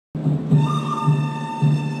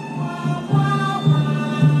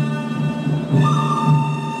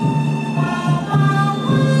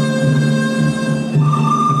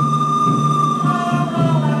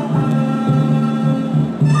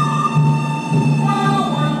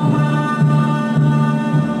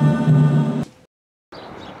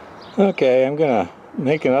Okay, I'm gonna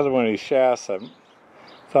make another one of these shafts. I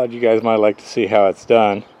thought you guys might like to see how it's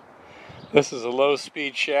done. This is a low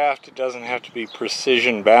speed shaft. It doesn't have to be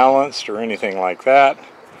precision balanced or anything like that.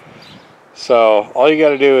 So all you got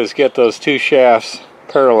to do is get those two shafts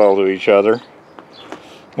parallel to each other,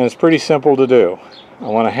 and it's pretty simple to do. I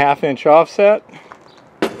want a 1/2 inch offset.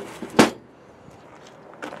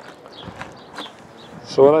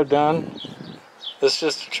 So what I've done, this is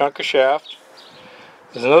just a chunk of shaft.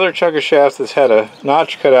 There's another chunk of shaft that's had a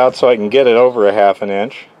notch cut out so I can get it over a 1/2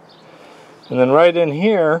 inch. And then right in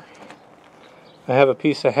here, I have a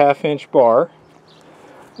piece of 1/2 inch bar.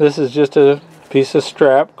 This is just a piece of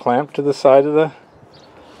strap clamped to the side of the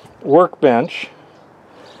workbench.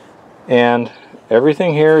 And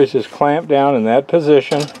everything here is just clamped down in that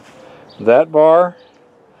position. That bar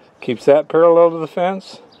keeps that parallel to the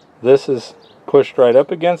fence. This is pushed right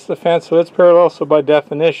up against the fence, so it's parallel. So by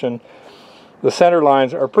definition, the center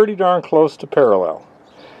lines are pretty darn close to parallel.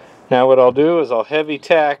 Now what I'll do is I'll heavy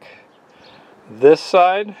tack this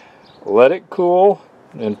side, let it cool,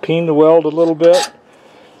 and peen the weld a little bit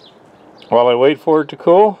while I wait for it to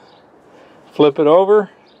cool. Flip it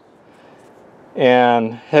over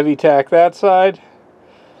and heavy tack that side,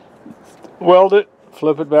 weld it,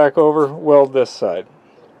 flip it back over, weld this side.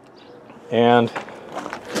 And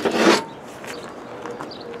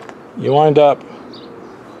you wind up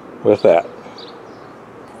with that.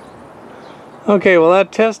 Okay, well,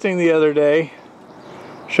 that testing the other day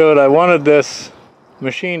showed I wanted this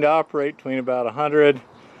machine to operate between about 100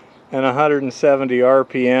 and 170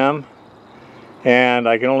 RPM, and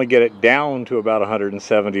I can only get it down to about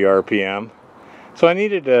 170 RPM. So I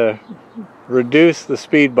needed to reduce the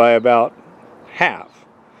speed by about half.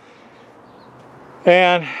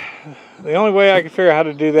 And the only way I could figure out how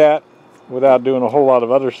to do that without doing a whole lot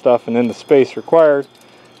of other stuff and in the space required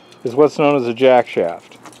is what's known as a jack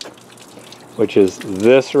shaft, which is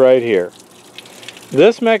this right here.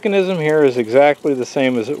 This mechanism here is exactly the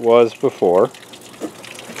same as it was before,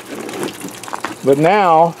 but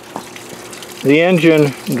now the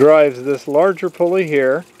engine drives this larger pulley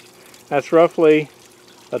here. That's roughly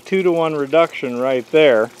a 2-to-1 reduction right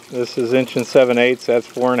there. This is 1 7/8, that's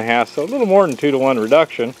 4.5, so a little more than 2-to-1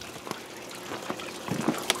 reduction.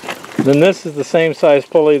 Then this is the same size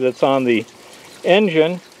pulley that's on the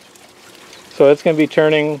engine, so it's going to be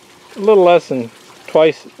turning a little less than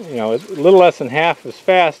twice, a little less than half as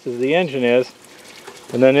fast as the engine is,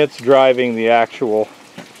 and then it's driving the actual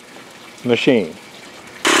machine.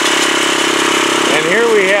 And here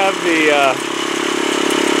we have the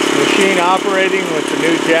machine operating with the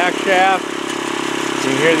new jack shaft. You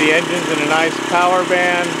can hear the engines in a nice power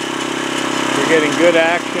band. We're getting good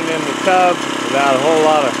action in the tub without a whole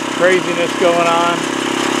lot of craziness going on.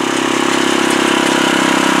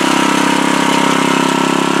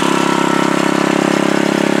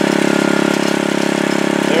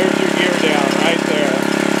 There's your gear down right there.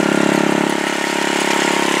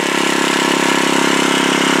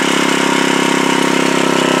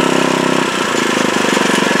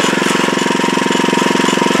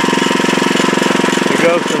 It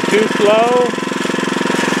goes from too slow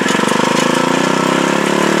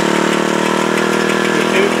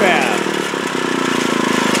too fast,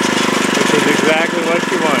 which is exactly what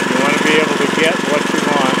you want. You want to be able to get what you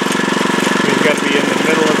want. You've got to be in the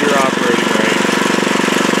middle of your operating range.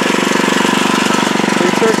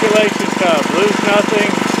 Recirculation tub, lose nothing,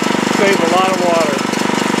 save a lot of water.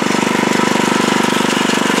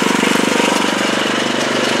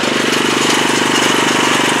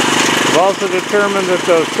 I've also determined that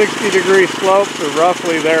those 60-degree slopes, or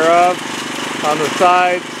roughly thereof, on the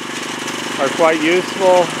sides are quite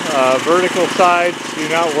useful. Vertical sides do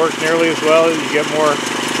not work nearly as well. You get more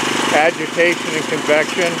agitation and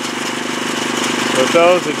convection. With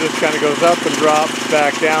those, it just kind of goes up and drops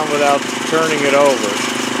back down without turning it over.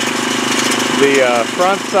 The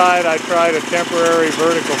front side, I tried a temporary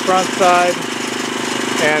vertical front side,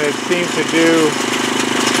 and it seemed to do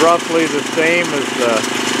roughly the same as the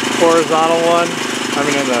horizontal one. I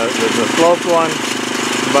mean, the sloped one,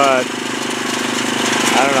 but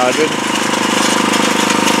I don't know, it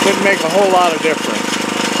didn't make a whole lot of difference.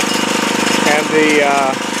 And the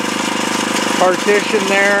partition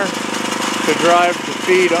there to drive the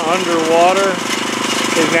feed underwater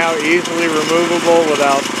is now easily removable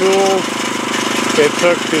without tools. It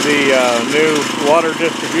took to the new water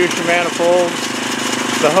distribution manifolds.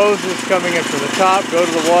 The hoses coming in from the top go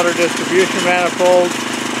to the water distribution manifold,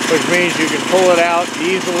 which means you can pull it out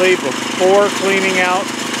easily before cleaning out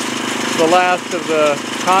the last of the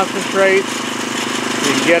concentrates.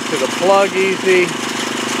 You can get to the plug easy.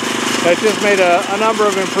 That just made a number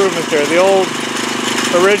of improvements there. The old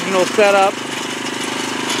original setup,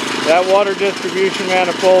 that water distribution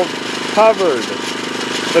manifold covered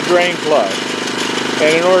the drain plug.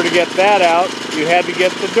 And in order to get that out, you had to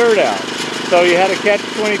get the dirt out. So you had a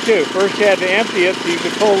catch-22. First you had to empty it so you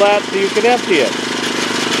could pull that so you could empty it.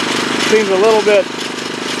 Seems a little bit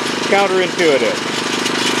counterintuitive.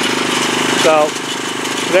 So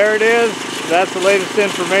there it is. That's the latest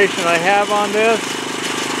information I have on this.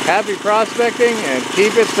 Happy prospecting and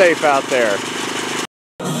keep it safe out there.